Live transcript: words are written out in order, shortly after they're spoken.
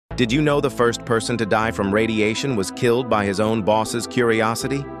Did you know the first person to die from radiation was killed by his own boss's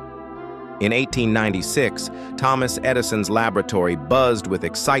curiosity? In 1896, Thomas Edison's laboratory buzzed with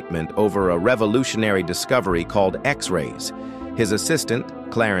excitement over a revolutionary discovery called X-rays. His assistant,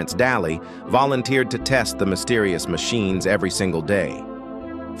 Clarence Daly, volunteered to test the mysterious machines every single day.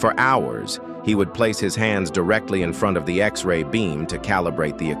 For hours, he would place his hands directly in front of the X-ray beam to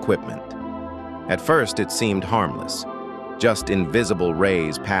calibrate the equipment. At first, it seemed harmless, just invisible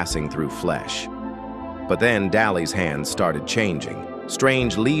rays passing through flesh. But then Daly's hands started changing.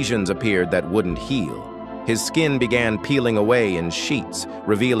 Strange lesions appeared that wouldn't heal. His skin began peeling away in sheets,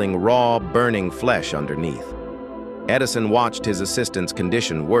 revealing raw, burning flesh underneath. Edison watched his assistant's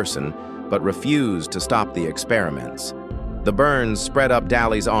condition worsen, but refused to stop the experiments. The burns spread up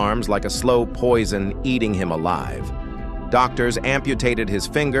Daly's arms like a slow poison, eating him alive. Doctors amputated his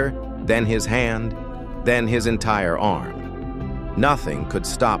finger, then his hand, then his entire arm. Nothing could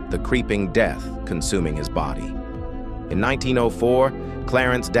stop the creeping death consuming his body. In 1904,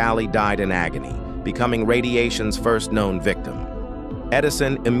 Clarence Daly died in agony, becoming radiation's first known victim.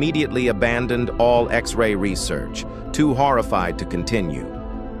 Edison immediately abandoned all X-ray research, too horrified to continue.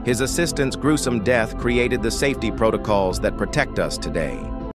 His assistant's gruesome death created the safety protocols that protect us today.